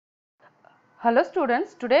Hello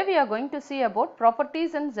students, today we are going to see about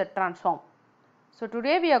properties in Z transform. So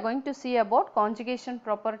today we are going to see about conjugation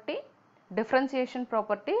property, differentiation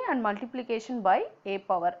property and multiplication by a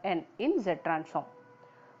power n in Z transform.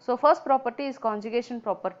 So first property is conjugation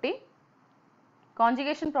property.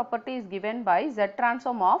 Conjugation property is given by Z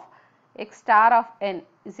transform of x star of n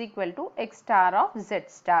is equal to x star of Z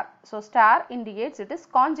star. So star indicates it is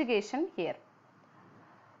conjugation here.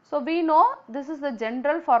 So we know this is the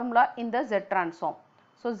general formula in the Z transform.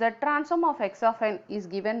 So Z transform of x of n is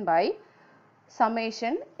given by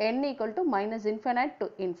summation n equal to minus infinite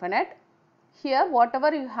to infinite. Here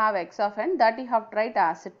whatever you have x of n, that you have to write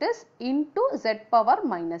as it is into z power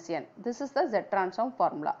minus n. This is the Z transform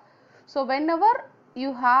formula. So whenever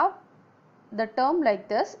you have the term like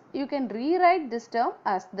this, you can rewrite this term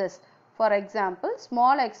as this. For example,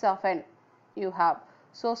 small x of n you have.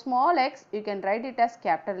 So small x you can write it as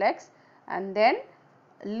capital X and then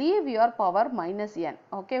leave your power minus n.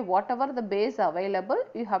 Okay, whatever the base available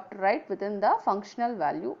you have to write within the functional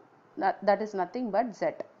value, that is nothing but z.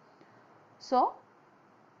 So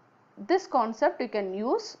this concept you can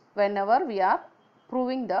use whenever we are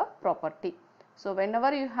proving the property. So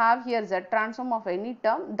whenever you have here Z transform of any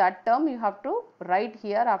term, that term you have to write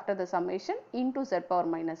here after the summation into z power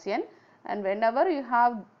minus n, and whenever you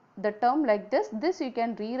have the term like this you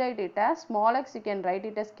can rewrite it as small x, you can write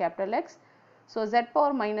it as capital X. So z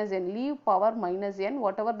power minus n, leave power minus n,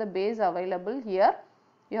 whatever the base available here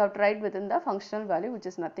you have to write within the functional value, which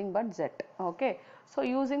is nothing but z. Okay. So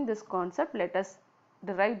using this concept, let us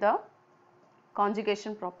derive the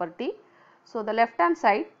conjugation property. So the left hand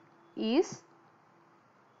side is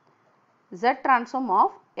Z transform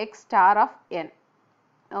of x star of n.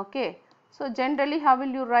 Okay. So generally how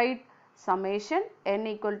will you write? Summation n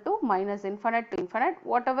equal to minus infinite to infinite,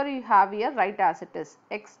 whatever you have here write as it is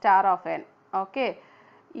x star of n, okay,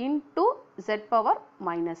 into z power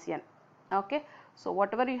minus n. Okay. So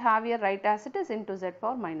whatever you have here write as it is into z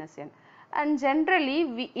power minus n, and generally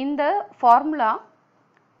we in the formula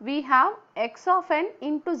we have x of n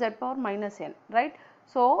into z power minus n, right.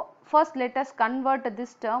 So first let us convert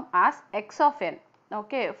this term as x of n.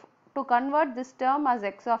 Okay. To convert this term as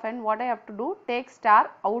x of n, what I have to do? Take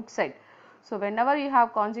star outside. So whenever you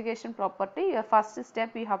have conjugation property, your first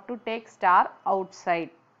step you have to take star outside.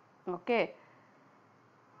 Okay.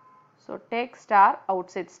 So take star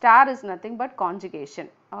outside. Star is nothing but conjugation.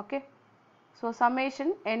 Okay. So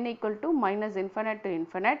summation n equal to minus infinite to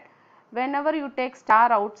infinite. Whenever you take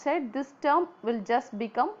star outside, this term will just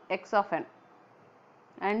become x of n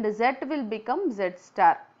and z will become z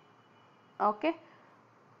star. Okay.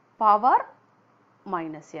 Power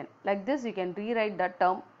minus n. Like this you can rewrite that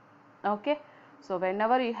term. Okay. So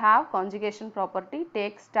whenever you have conjugation property,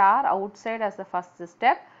 take star outside as the first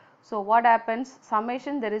step. So what happens?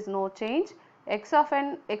 Summation, there is no change. X of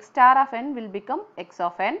n, x star of n will become x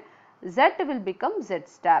of n. Z will become z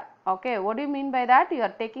star. Okay. What do you mean by that? You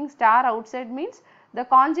are taking star outside means the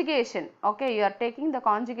conjugation. Okay. You are taking the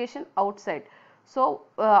conjugation outside. So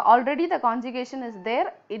already the conjugation is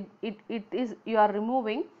there. It is you are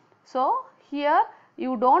removing. So here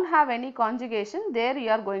you don't have any conjugation, there you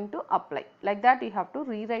are going to apply. Like that you have to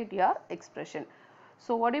rewrite your expression.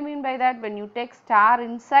 So what do you mean by that? When you take star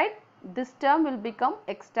inside, this term will become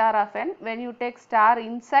x star of n. When you take star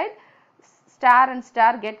inside, star and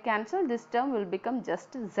star get cancelled, this term will become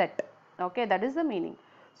just z. Okay, that is the meaning.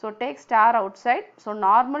 So take star outside. So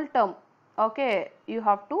normal term, okay, you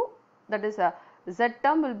have to, that is a z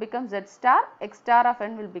term will become z star, x star of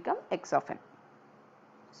n will become x of n.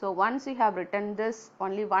 So once you have written this,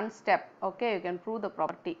 only one step, okay, you can prove the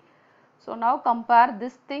property. So now compare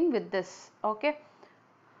this thing with this, okay.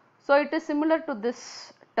 So it is similar to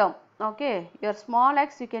this term, okay. Your small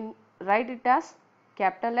x you can write it as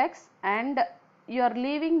capital X and you are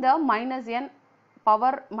leaving the minus n,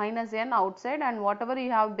 power minus n outside, and whatever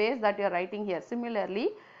you have base that you are writing here.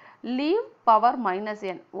 Similarly, leave power minus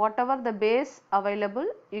n, whatever the base available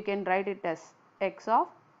you can write it as x of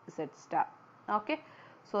z star, okay.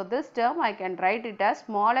 So this term I can write it as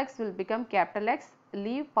small x will become capital X,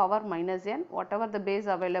 leave power minus n, whatever the base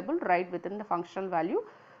available write within the functional value,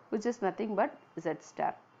 which is nothing but z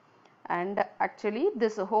star. And actually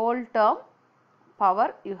this whole term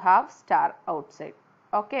power you have star outside,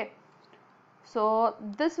 okay. So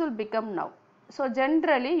this will become now. So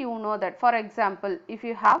generally you know that, for example, if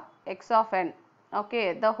you have x of n,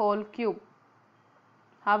 okay, the whole cube,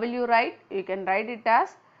 how will you write? You can write it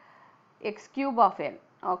as x cube of n.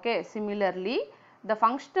 Okay. Similarly, the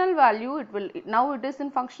functional value, it will, now it is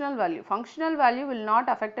in functional value. Functional value will not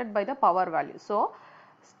affected by the power value. So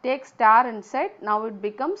take star inside, now it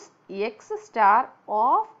becomes x star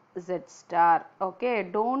of z star. Okay,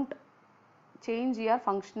 don't change your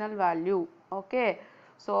functional value. Okay,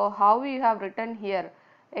 so how we have written here,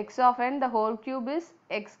 x of n the whole cube is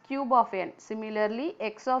x cube of n. Similarly,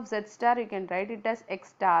 x of z star you can write it as x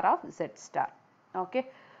star of z star. Okay,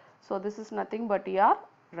 so this is nothing but your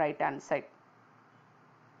right hand side.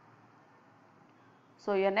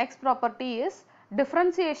 So your next property is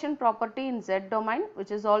differentiation property in z domain,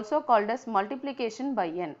 which is also called as multiplication by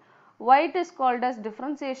n. Why it is called as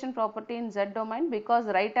differentiation property in z domain? Because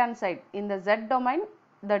right hand side in the z domain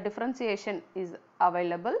the differentiation is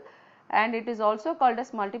available, and it is also called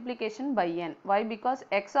as multiplication by n. Why? Because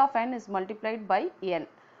x of n is multiplied by n.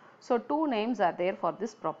 So two names are there for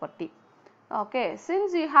this property. Okay,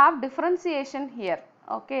 since you have differentiation here,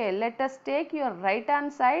 okay, let us take your right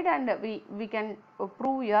hand side and we can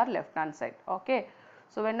prove your left hand side. Okay,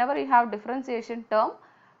 so whenever you have differentiation term,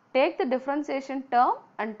 take the differentiation term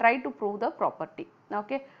and try to prove the property.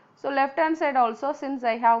 Okay, so left hand side also, since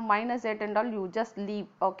I have minus 8 and all, you just leave.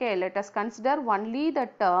 Okay, let us consider only the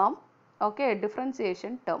term. Okay,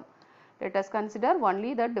 differentiation term. Let us consider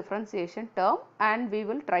only the differentiation term and we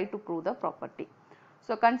will try to prove the property.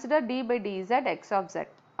 So consider d by dz x of z.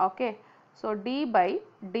 Okay, so d by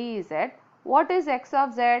dz, what is x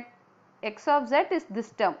of z? X of z is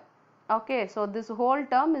this term. Okay, so this whole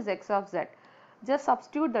term is x of z. Just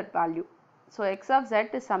substitute that value. So x of z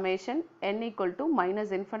is summation n equal to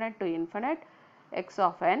minus infinite to infinite x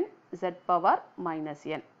of n z power minus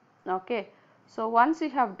n. Okay, so once you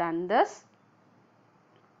have done this,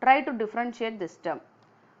 try to differentiate this term.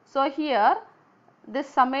 So here this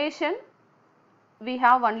summation we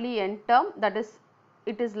have only n term, that is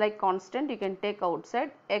it is like constant, you can take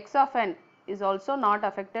outside. X of n is also not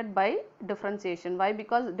affected by differentiation. Why?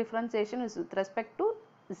 Because differentiation is with respect to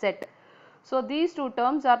z. So these two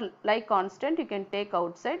terms are like constant, you can take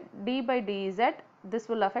outside. D by dz, this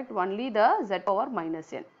will affect only the z power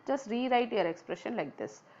minus n. Just rewrite your expression like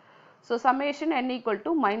this. So summation n equal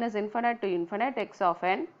to minus infinite to infinite x of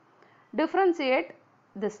n. Differentiate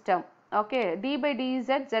this term. Okay, d by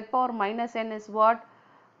dz z power minus n is what?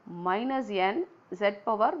 Minus n z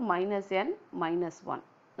power minus n minus 1.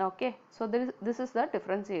 Okay, so this is the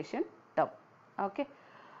differentiation term. Okay,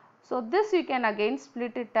 so this you can again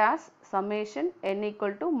split it as summation n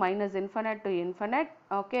equal to minus infinite to infinite.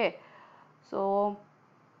 Okay, so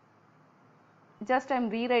just I am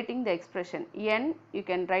rewriting the expression. N you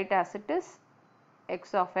can write as it is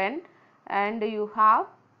x of n, and you have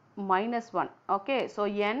minus 1. Okay, so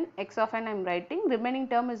n x of n I am writing, remaining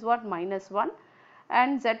term is what? Minus 1,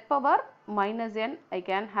 and z power minus n I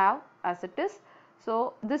can have as it is.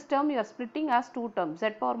 So this term you are splitting as two terms, z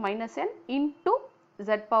power minus n into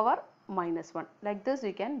z power minus 1. Like this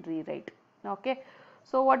you can rewrite. Okay,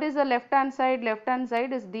 so what is the left hand side? Left hand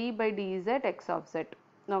side is d by dz x of z.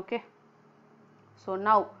 Okay, so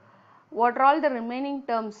now what are all the remaining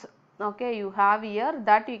terms? Okay, you have here,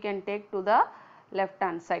 that you can take to the left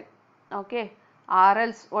hand side. Okay, or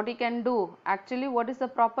else what you can do, actually what is the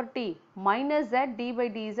property? Minus z d by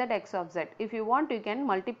dz x of z. If you want, you can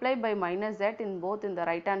multiply by minus z in both in the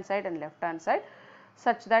right hand side and left hand side,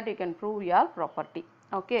 such that you can prove your property.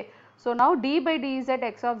 Okay, so now d by dz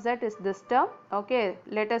x of z is this term. Okay,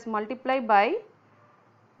 let us multiply by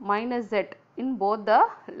minus z in both the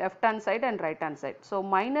left hand side and right hand side. So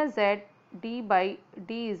minus z d by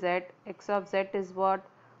dz x of z is what?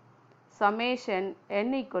 Summation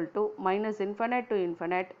n equal to minus infinite to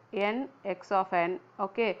infinite n x of n.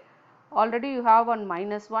 Okay, already you have one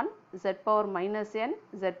minus 1, z power minus n,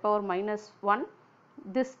 z power minus 1.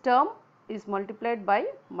 This term is multiplied by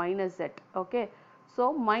minus z. Okay,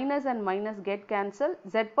 so minus and minus get cancelled,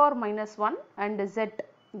 z power minus 1 and z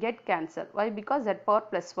get cancelled. Why? Because z power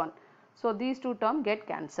plus 1. So these two terms get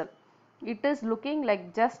cancelled. It is looking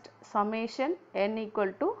like just summation n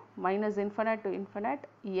equal to minus infinite to infinite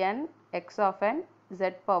n x of n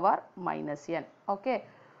z power minus n. Okay,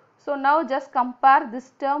 so now just compare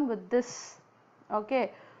this term with this.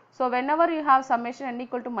 Okay, so whenever you have summation n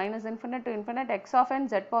equal to minus infinite to infinite x of n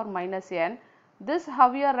z power minus n, this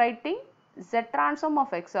how you are writing? Z transform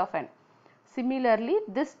of x of n. Similarly,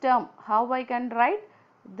 this term how I can write?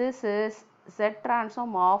 This is z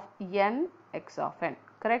transform of n x of n.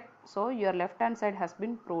 Correct? So your left hand side has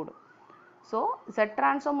been proved. So z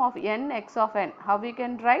transform of n x of n, how we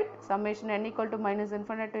can write? Summation n equal to minus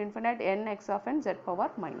infinite to infinite n x of n z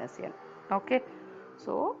power minus n. Okay,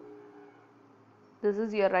 so this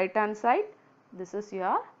is your right hand side, this is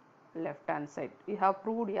your left hand side. You have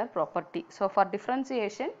proved your property. So for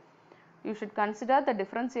differentiation, you should consider the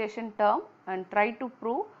differentiation term and try to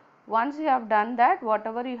prove Once you have done that,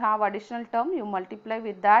 whatever you have additional term, you multiply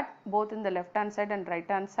with that both in the left hand side and right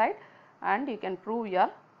hand side, and you can prove your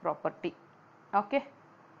property. Okay.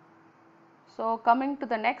 So coming to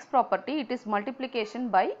the next property, it is multiplication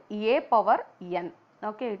by a power n.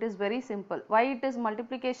 Okay, it is very simple. Why it is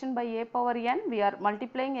multiplication by a power n? We are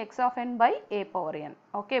multiplying x of n by a power n.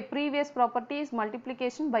 Okay, previous property is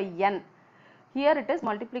multiplication by n. Here it is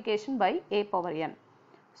multiplication by a power n.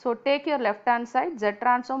 So take your left hand side, z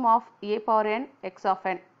transform of a power n x of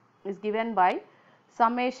n is given by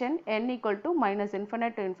summation n equal to minus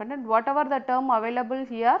infinite to infinite. Whatever the term available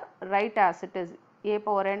here, write as it is a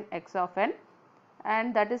power n x of n,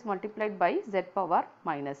 and that is multiplied by z power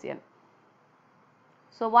minus n.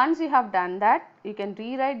 So once you have done that, you can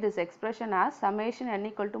rewrite this expression as summation n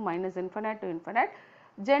equal to minus infinite to infinite.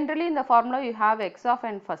 Generally in the formula you have x of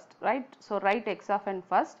n first, right? So write x of n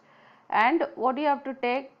first, and what you have to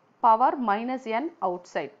take, power minus n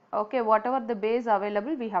outside. Okay, whatever the base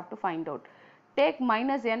available we have to find out. Take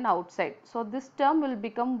minus n outside. So this term will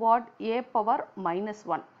become what? A power minus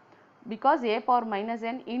 1, because a power minus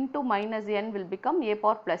n into minus n will become a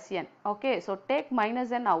power plus n. Okay, so take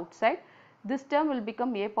minus n outside. This term will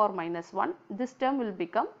become a power minus 1, this term will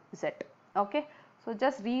become z. Okay, so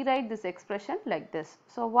just rewrite this expression like this.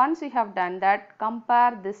 So once you have done that,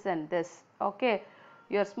 compare this and this. Okay,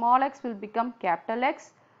 your small x will become capital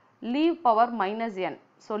X, leave power minus n.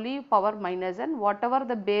 So leave power minus n, whatever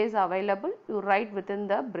the base available you write within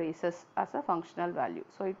the braces as a functional value.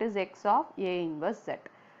 So it is x of a inverse z,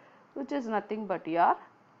 which is nothing but your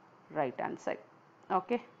right hand side.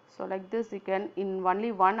 Okay, so like this you can, in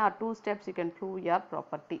only 1 or 2 steps you can prove your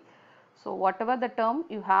property. So whatever the term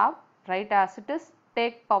you have, write as it is,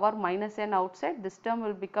 take power minus n outside, this term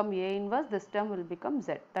will become a inverse, this term will become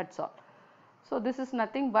z, that's all. So this is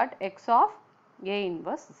nothing but x of a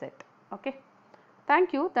inverse z. Okay,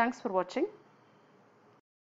 thank you, thanks for watching.